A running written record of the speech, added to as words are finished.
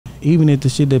even if the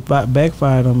shit that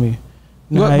backfired on me.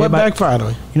 You know what backfired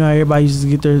on you? You know how everybody used to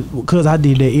get their, cause I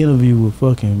did that interview with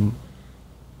fucking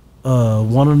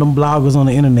one of them bloggers on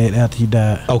the internet after he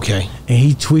died. Okay. And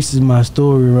he twisted my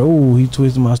story. Oh, he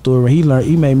twisted my story. He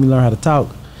made me learn how to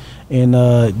talk. And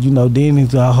you know, then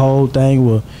into the whole thing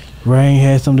where Rain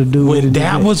had something to do with it.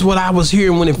 That was what I was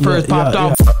hearing when it first popped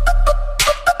off.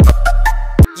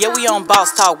 Yeah, we on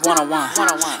Boss Talk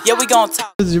 101. Yeah, we gonna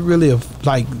talk. Is it really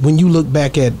like when you look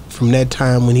back at from that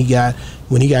time when he got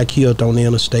killed on the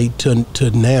interstate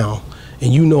to now,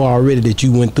 and you know already that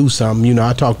you went through something. You know,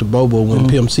 I talked to Bobo when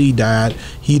Pimp C died.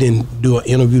 He didn't do an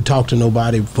interview, talk to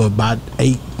nobody for about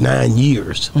 8-9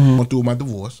 years. Going through my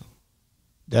divorce.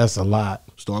 That's a lot.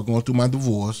 Started going through my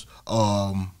divorce.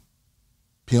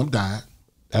 Pimp died.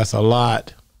 That's a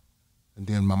lot. And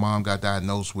then my mom got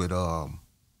diagnosed with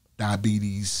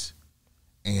diabetes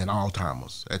and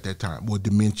Alzheimer's at that time, or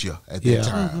dementia at that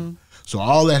time. So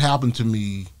all that happened to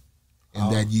me in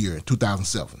that year,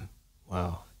 2007.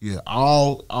 Wow. Yeah,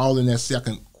 all in that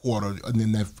second quarter, and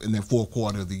in that fourth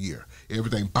quarter of the year,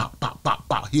 everything pop, pop, pop,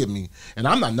 pop hit me, and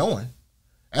I'm not knowing.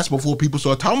 That's before people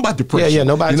start talking about depression. Yeah,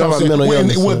 nobody talking about mental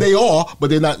illness. Well, they are, but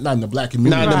they're not in the black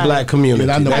community. Not in the black community.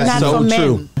 Yeah, that's so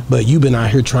true. But you've been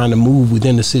out here trying to move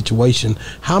within the situation.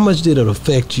 How much did it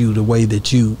affect you, the way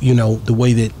that you know, the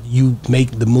way that you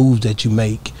make the moves that you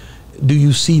make? Do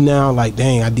you see now, like,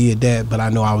 dang, I did that, but I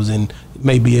know I was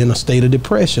maybe in a state of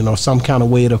depression or some kind of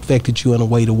way it affected you in a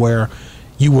way to where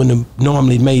you wouldn't have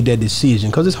normally made that decision?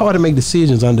 Because it's hard to make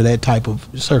decisions under that type of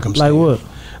circumstance. Like what?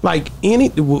 Like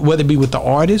whether it be with the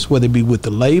artist, whether it be with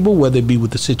the label, whether it be with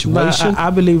the situation.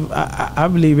 I believe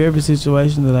every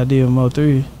situation that I did with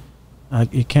Mo3,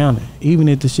 it counted. Even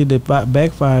if the shit that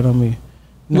backfired on me.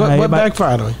 You know what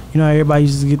backfired on you? You know how everybody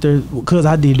used to get their, cause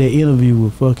I did that interview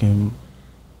with fucking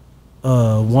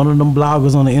one of them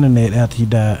bloggers on the internet after he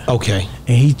died. Okay.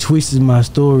 And he twisted my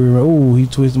story. Oh, he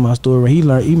twisted my story. He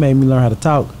made me learn how to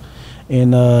talk.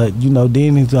 And you know,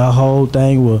 then into the whole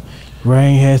thing where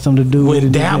Rain had something to do with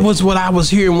it. That was what I was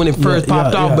hearing when it first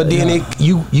popped off, but then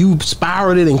you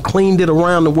spiraled it and cleaned it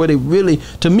around to what it really,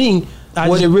 to me,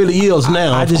 what it really is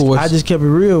now, of course. I just kept it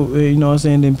real, you know what I'm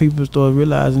saying? Then people started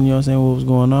realizing, you know what I'm saying, what was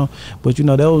going on. But you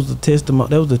know, that was the testimony,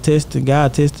 that was the testing.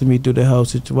 God tested me through the whole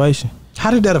situation.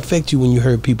 How did that affect you when you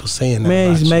heard people saying that? Man,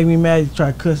 it used to make me mad to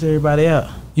try to cuss everybody out.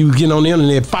 You were getting on the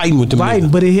internet fighting with them.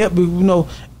 Fighting, but it helped me, you know.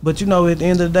 But you know, at the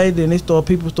end of the day, then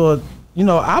people start. You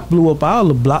know, I blew up all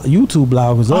the YouTube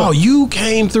bloggers up. Oh, you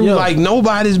came through like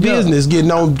nobody's business,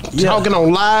 getting on, talking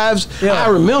on lives. I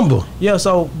remember. Yeah,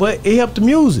 so, but it helped the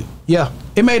music. Yeah.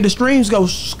 It made the streams go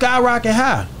skyrocket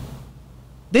high.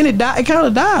 Then it died. It kind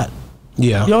of died.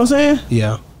 Yeah. You know what I'm saying?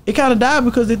 Yeah. It kind of died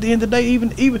because at the end of the day,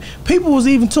 even people was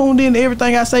even tuned in to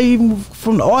everything I say, even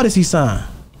from the artists he signed.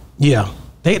 Yeah.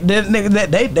 They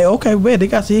okay, man. They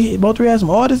got to see Mo3 had some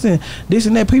artists and this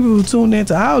and that. People who tuned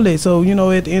into all that. So you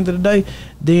know, at the end of the day,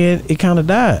 then it kind of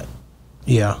died.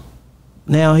 Yeah.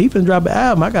 Now he finna drop an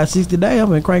album. I got 60 days. I'm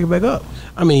gonna crank it back up.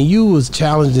 I mean, you was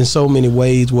challenged in so many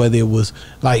ways. Whether it was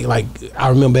like I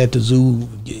remember at the zoo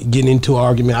getting into an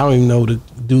argument. I don't even know the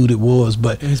dude it was,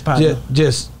 but it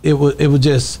was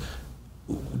just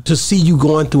to see you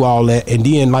going through all that, and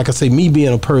then, like I say, me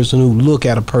being a person who look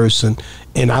at a person,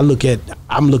 and I'm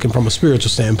looking from a spiritual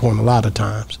standpoint a lot of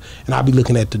times, and I be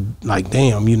looking at like,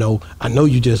 damn, you know, I know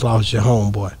you just lost your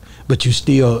homeboy, but you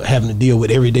still having to deal with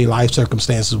everyday life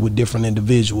circumstances with different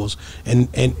individuals, and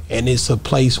it's a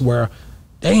place where,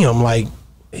 damn, like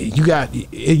you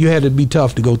had to be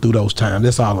tough to go through those times.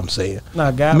 That's all I'm saying. Nah,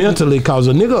 God, mentally, cause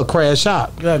a nigga will crash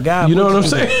out. Yeah, God, you know what I'm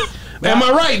saying? Am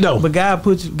I right though? But God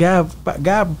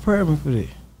prepared me for that.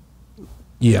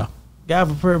 Yeah. God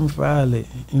prepared me for all that.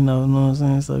 You know what I'm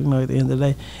saying? So, you know, at the end of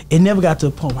the day, it never got to a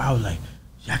point where I was like,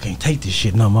 I can't take this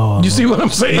shit no more. You see what I'm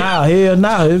saying? Nah, hell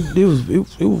nah.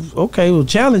 It was okay. It was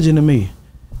challenging to me.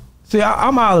 See,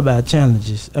 I'm all about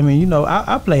challenges. I mean, you know,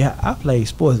 I played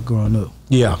sports growing up.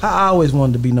 Yeah. I always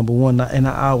wanted to be number one, and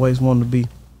I always wanted to be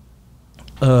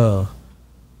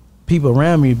people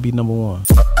around me to be number one.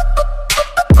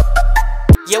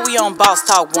 Yeah, we on Boss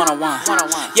Talk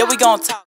 101. Yeah, we gonna talk.